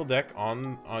every Whoa. single deck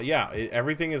on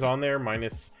everything is on there,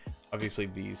 minus obviously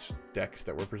these decks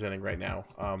that we're presenting right now.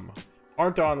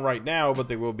 Aren't on right now, but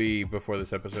they will be before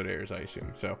this episode airs, I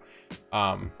assume. So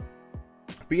but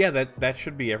yeah, that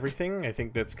should be everything. I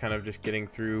think that's kind of just getting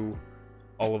through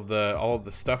all of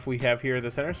the stuff we have here at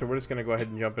the center. So we're just going to go ahead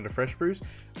and jump into Fresh Brews.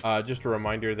 Just a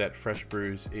reminder that Fresh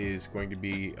Brews is going to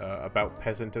be about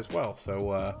Peasant as well.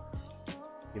 So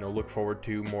look forward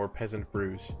to more Peasant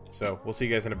brews. So we'll see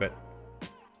you guys in a bit.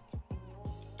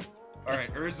 All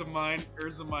right, Urza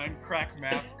mine, crack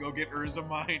map. Go get Urza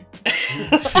mine.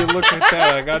 Shit, look at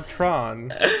that! I got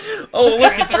Tron. Oh,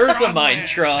 look, it's Urza Mine,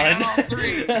 Tron. All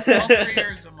three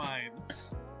Urza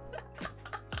mines.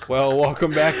 Well,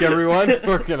 welcome back, everyone.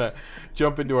 We're gonna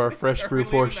jump into our Fresh Are we Brew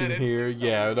leaving portion that in? here. It's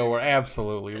Yeah, totally no, we're leaving.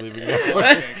 absolutely leaving it.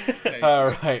 Okay, All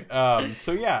right.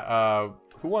 So yeah,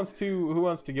 who wants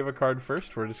to give a card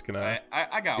first? We're just gonna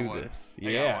I got do one. this. I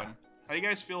got Yeah. one. How do you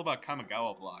guys feel about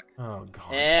Kamigawa block? Oh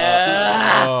god.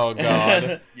 Yeah. Oh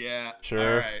god. Yeah.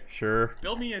 Sure. All right. Sure.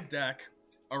 Build me a deck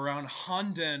around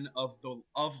Honden of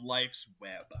Life's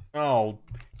Web. Oh.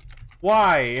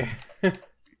 Why?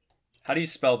 How do you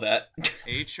spell that?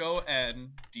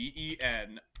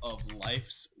 HONDEN of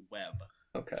Life's Web.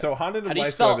 Okay. So Haunted How of do you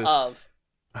Life's spell Web is of?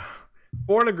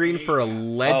 4 and a green for a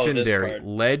legendary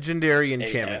card.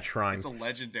 enchantment AF. shrine. It's a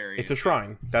legendary. It's a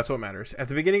shrine. That's what matters. At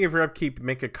the beginning of your upkeep,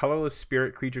 make a colorless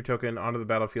spirit creature token onto the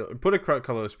battlefield. Put a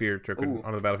colorless spirit token Ooh.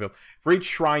 onto the battlefield for each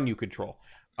shrine you control.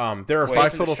 There are Wait, 5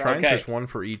 isn't total the shrine- shrines. okay. There's 1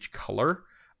 for each color.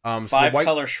 So the 5 white,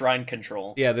 color shrine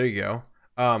control. yeah, there you go.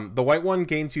 The white one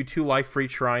gains you 2 life for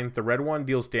each shrine. The red one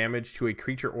deals damage to a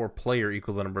creature or player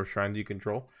equal to the number of shrines you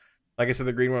control. Like I said,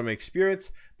 the green one makes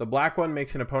spirits. The black one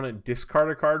makes an opponent discard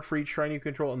a card for each shrine you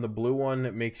control, and the blue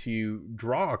one makes you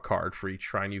draw a card for each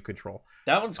shrine you control.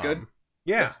 That one's good.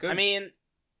 Yeah, That's good. I mean,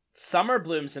 summer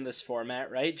blooms in this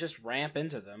format, right? Just ramp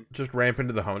into them. just ramp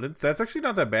into the Hounded. That's actually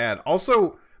not that bad.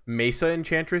 Also, Mesa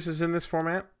Enchantress is in this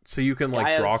format, so you can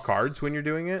like draw Gaia's- cards when you're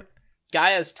doing it.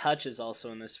 Gaia's Touch is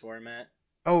also in this format.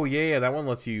 Oh yeah, that one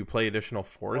lets you play additional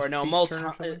forests. Or no, each turn or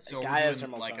something. Molten. So Gaia's we're or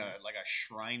doing like Molten's. a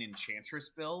shrine enchantress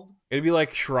build. It'd be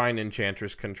like Shrine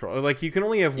Enchantress control. Like you can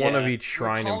only have one of Yeah. each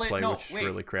shrine We'll in call it- play, no, which is wait,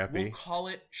 really crappy. We'll call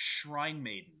it Shrine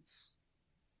Maidens.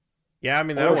 Yeah, I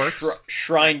mean that or works.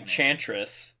 Shrine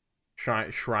Chantress.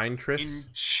 Shrine Triss.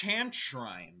 Enchant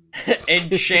shrines.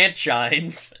 Enchant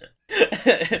Shines.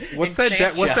 What's that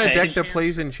deck? What's that deck that Enchant-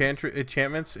 plays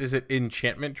enchantments? Is it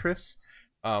Enchantment Triss?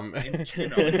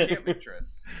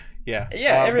 Enchantress. Yeah.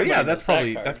 Yeah, but everybody yeah, knows that's that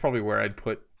probably card. that's probably where I'd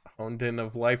put Honden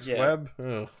of Life's Yeah. Web.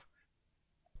 Ugh.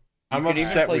 I'm You can even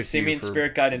upset play with you Simian for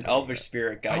Spirit Guide and doing Elvish that.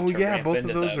 Spirit Guide. Oh to yeah, ramp both of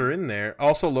into those them. are in there.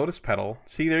 Also, Lotus Petal.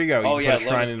 See, there you go. Oh, You yeah, put a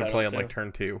shrine Lotus into Petal, play at too. like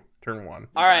turn 2, turn 1.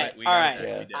 All right, We all got it right.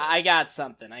 there. We did it. I got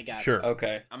something. Sure.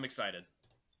 Okay. I'm excited.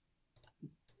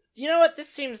 You know what? This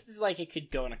seems like it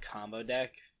could go in a combo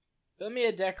deck. Build me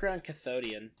a deck around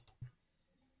Cathodian.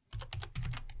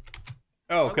 Oh,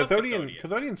 I love Cathodian. Cathodian.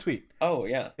 Cathodian, sweet. Oh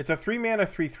yeah. It's a 3-mana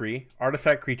 3/3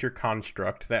 artifact creature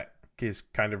construct that is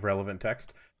kind of relevant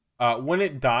text. When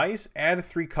it dies, add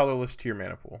 3 colorless to your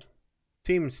mana pool.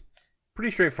 Seems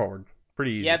pretty straightforward.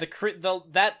 Pretty easy. Yeah,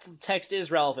 that text is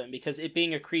relevant because it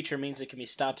being a creature means it can be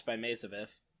stopped by Maze of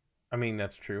Ith. I mean,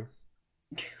 that's true.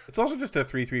 It's also just a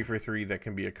 3/3 for 3 that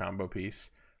can be a combo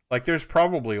piece. Like, there's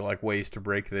probably like ways to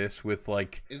break this with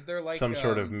like Is there like some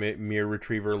sort of mirror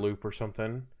retriever loop or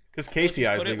something. Because well, if you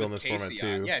KCI is put it legal in with this format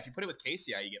KCI too. Yeah, if you put it with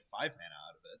KCI, you get 5 mana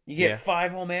out of it. You get Yeah.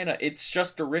 5 whole mana. It's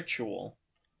just a ritual.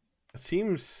 It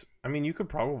seems. I mean, you could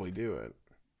probably do it.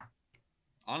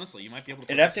 Honestly, you might be able to.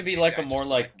 It'd put have this to in be KCI like a just more to,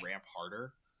 like- ramp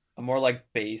harder. A more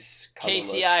like base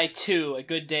colorless. KCI 2, a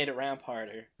good day to ramp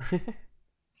harder.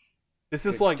 This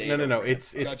is Good like data no. ramp.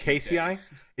 It's Judgment KCI. Day.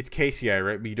 It's KCI,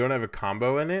 right? But you don't have a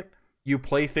combo in it. You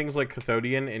play things like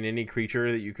Cathodian and any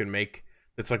creature that you can make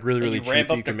that's like really And really you cheap. ramp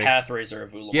that up you the can make. Pathrazor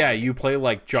of Ulamog. Yeah, you play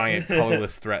like giant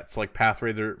colorless threats like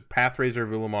Pathrazor of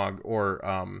Ulamog or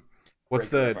what's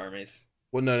Breaker of the armies?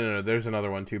 well no. There's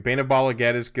another one too. Bane of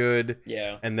Balaget is good.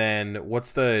 Yeah. And then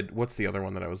what's the other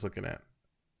one that I was looking at?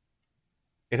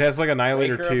 It has like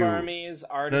Annihilator Breaker too. of Armies,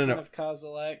 Artisan No. of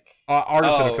Kozilek.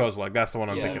 Artisan of Oh. Kozilek. That's the one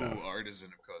I'm Yeah. thinking of. Ooh, Artisan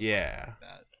of Coast. Yeah.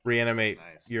 That. Reanimate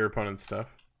That's nice. your opponent's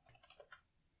stuff.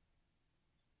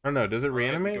 Oh no, does it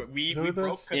reanimate? We Is that what it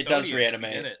broke does? It does Cathodian.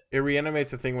 reanimate. We did it. It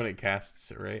reanimates the thing when it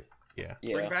casts it, right? Yeah.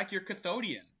 Yeah. Bring back your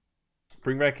Cathodian.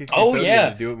 Bring back your Oh, Cathodian yeah.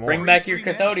 to do it more. Bring back your 3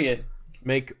 mana. Cathodian.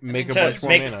 Make a And then bunch to more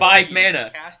make mana. 5 To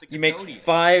mana. cast a You make Cathodian.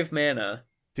 5 mana.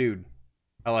 Dude,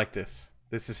 I like this.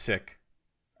 This is sick.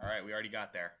 All right, we already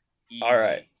got there. Easy. All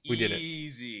right. We did it.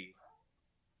 Easy.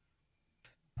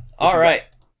 What All you right.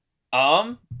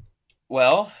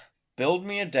 Well, build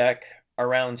me a deck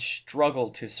around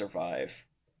Struggle to Survive.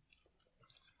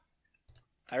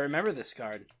 I remember this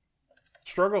card.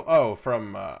 Struggle. Oh,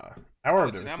 from Hour of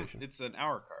It's Devastation. it's an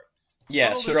hour card.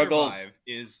 Yeah, to Struggle. Survive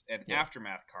is an Yeah.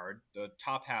 aftermath card, the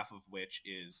top half of which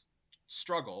is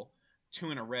Struggle,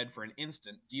 2 and a red for an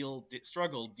instant.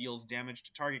 Struggle deals damage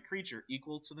to target creature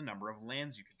equal to the number of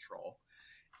lands you control.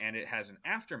 And it has an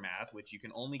aftermath, which you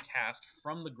can only cast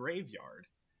from the graveyard.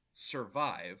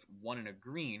 Survive, 1 and a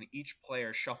green. Each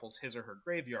player shuffles his or her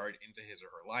graveyard into his or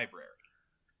her library.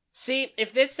 See,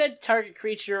 if this said target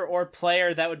creature or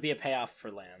player, that would be a payoff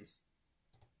for lands.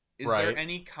 Is Right. there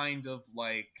any kind of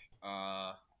like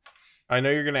I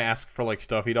know you're gonna ask for like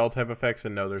Stuffy Doll type effects,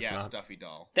 and no, there's yeah, not. Stuffy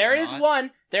Doll? There There's is not?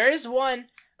 one. There is one.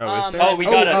 Oh, is there? Oh, we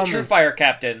got a um, True Fire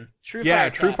Captain. True Yeah, Fire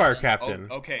True Fire Captain. Captain.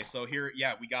 Oh, okay, so here,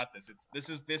 yeah, we got this.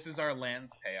 This is our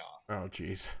lands payoff. Oh,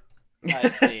 jeez. I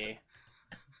see.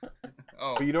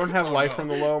 Oh, But you don't have oh, Life no. from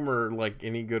the Loam or like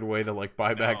any good way to like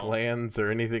buy back No. lands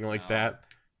or anything like No. that.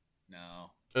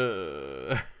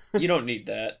 No, You don't need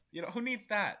that. you know who needs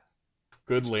that?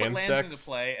 Good Just lands put lands decks. into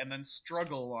play and then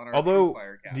struggle on our Although, True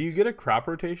Fire Captain. do you get a crop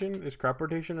rotation? Is crop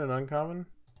rotation an uncommon?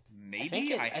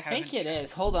 Maybe I think haven't it is.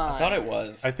 checked. Hold on. I thought it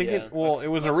was. I think yeah. it. Well, Let's- it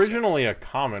was let's originally a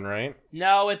common, right?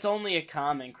 No, it's only a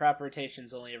common. Crop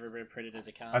rotation's only ever been printed as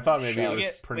a common. I thought maybe Do it you was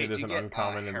get- printed wait, as do an you get,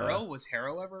 uncommon. in Harrow? the... Was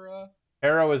Harrow ever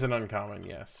Harrow is an uncommon,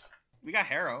 yes. We got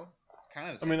Harrow. It's kind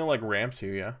of the I same. mean, it like ramps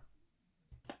you, yeah.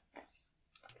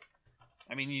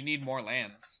 You need more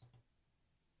lands.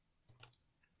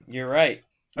 You're right.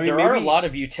 I mean, there are a maybe- lot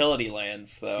of utility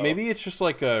lands, though. Maybe it's just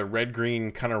like a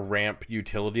red-green kind of ramp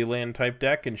utility land type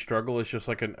deck, and Struggle is just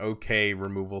like an okay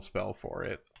removal spell for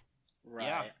it. Right.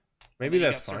 Yeah. Maybe And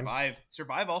then you that's got fine. Survive.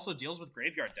 Survive also deals with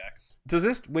graveyard decks. Does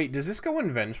this go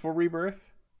in Vengeful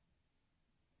Rebirth?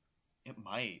 It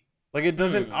might. Like it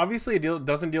doesn't. Obviously, it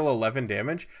doesn't deal 11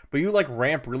 damage, but you like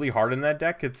ramp really hard in that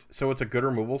deck. It's a good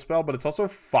removal spell, but it's also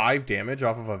 5 damage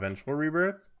off of a Vengeful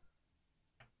Rebirth.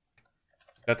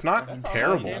 That's not That's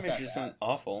terrible. awesome. Damage isn't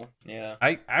awful. Yeah.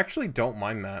 I actually don't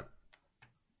mind that.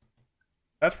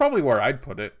 That's probably where I'd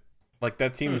put it. Like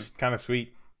that seems kind of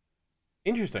sweet.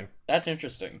 Interesting. That's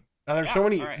interesting. There's Yeah, so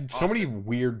many, alright, so many Austin.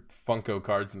 weird Funko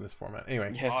cards in this format.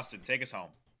 Anyway, Yeah. Austin, take us home.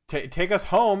 take us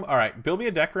home. All right, build me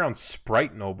a deck around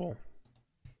Sprite Noble.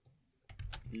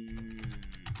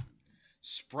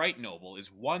 Sprite Noble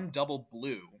is 1 double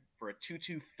blue for a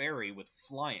 2/2 fairy with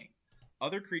flying.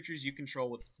 Other creatures you control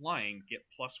with flying get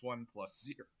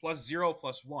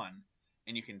 +1/+0/+1.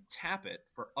 and you can tap it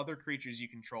for other creatures you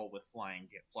control with flying.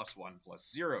 Get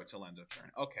 +1/+0 till end of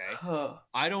turn. Okay. Huh.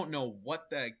 I don't know what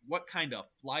kind of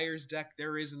flyers deck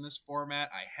there is in this format.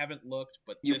 I haven't looked,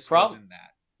 but You this prob- goes in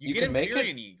that. You you get can make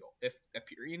Empyrean Eagle. If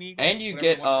Empyrean Eagle, And you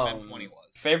whatever get one from M20 was.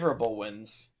 favorable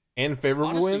wins. And favorable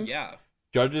Honestly, wins? yeah.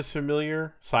 Judge's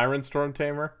Familiar, Siren Storm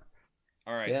Tamer.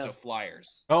 All right, Yeah. so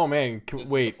flyers. Oh man, This is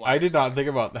the wait, I Flyers did not deck. think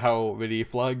about how many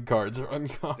flag cards are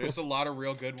uncommon. There's a lot of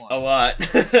real good ones. A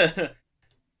lot.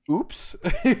 Oops.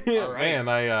 All right. Man,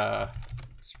 I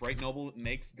Sprite Noble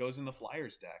goes in the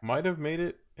flyers deck. might have made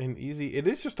it an easy. It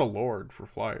is just a lord for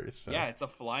flyers. So. Yeah, it's a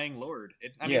flying lord.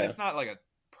 I mean, Yeah. it's not like a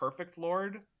perfect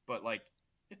lord, but like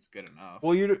it's good enough.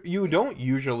 Well, you don't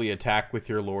usually attack with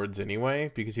your lords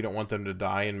anyway because you don't want them to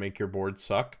die and make your board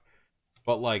suck.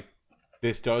 But like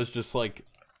this does just like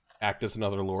act as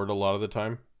another lord a lot of the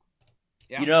time.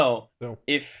 Yeah. You know, So.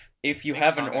 if you Makes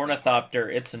have an combat Ornithopter,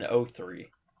 it's an 0/3.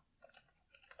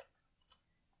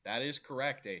 That is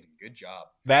correct, Aiden. Good job.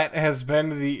 That has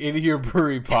been the Idiot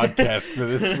Brewery podcast for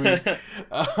this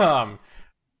week.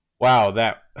 Wow,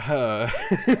 that.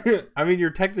 I mean, you're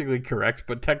technically correct,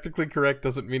 but technically correct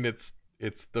doesn't mean it's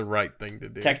the right thing to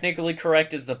do. Technically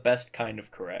correct is the best kind of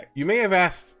correct. You may have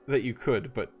asked that you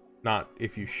could, but not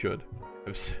if you should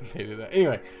have stated that.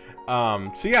 Anyway,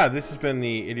 so yeah, this has been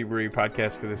the Idiot Brewery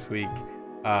podcast for this week.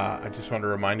 I just want to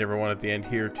remind everyone at the end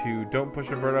here to don't push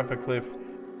a bird off a cliff,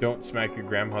 don't smack your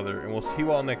grandmother, and we'll see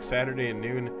you all next Saturday at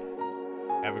noon.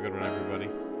 Have a good one, everybody.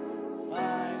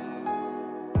 Bye.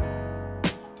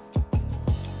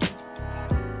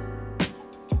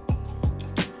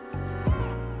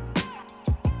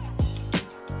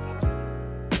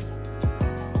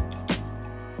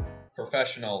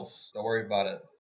 Professionals, don't worry about it.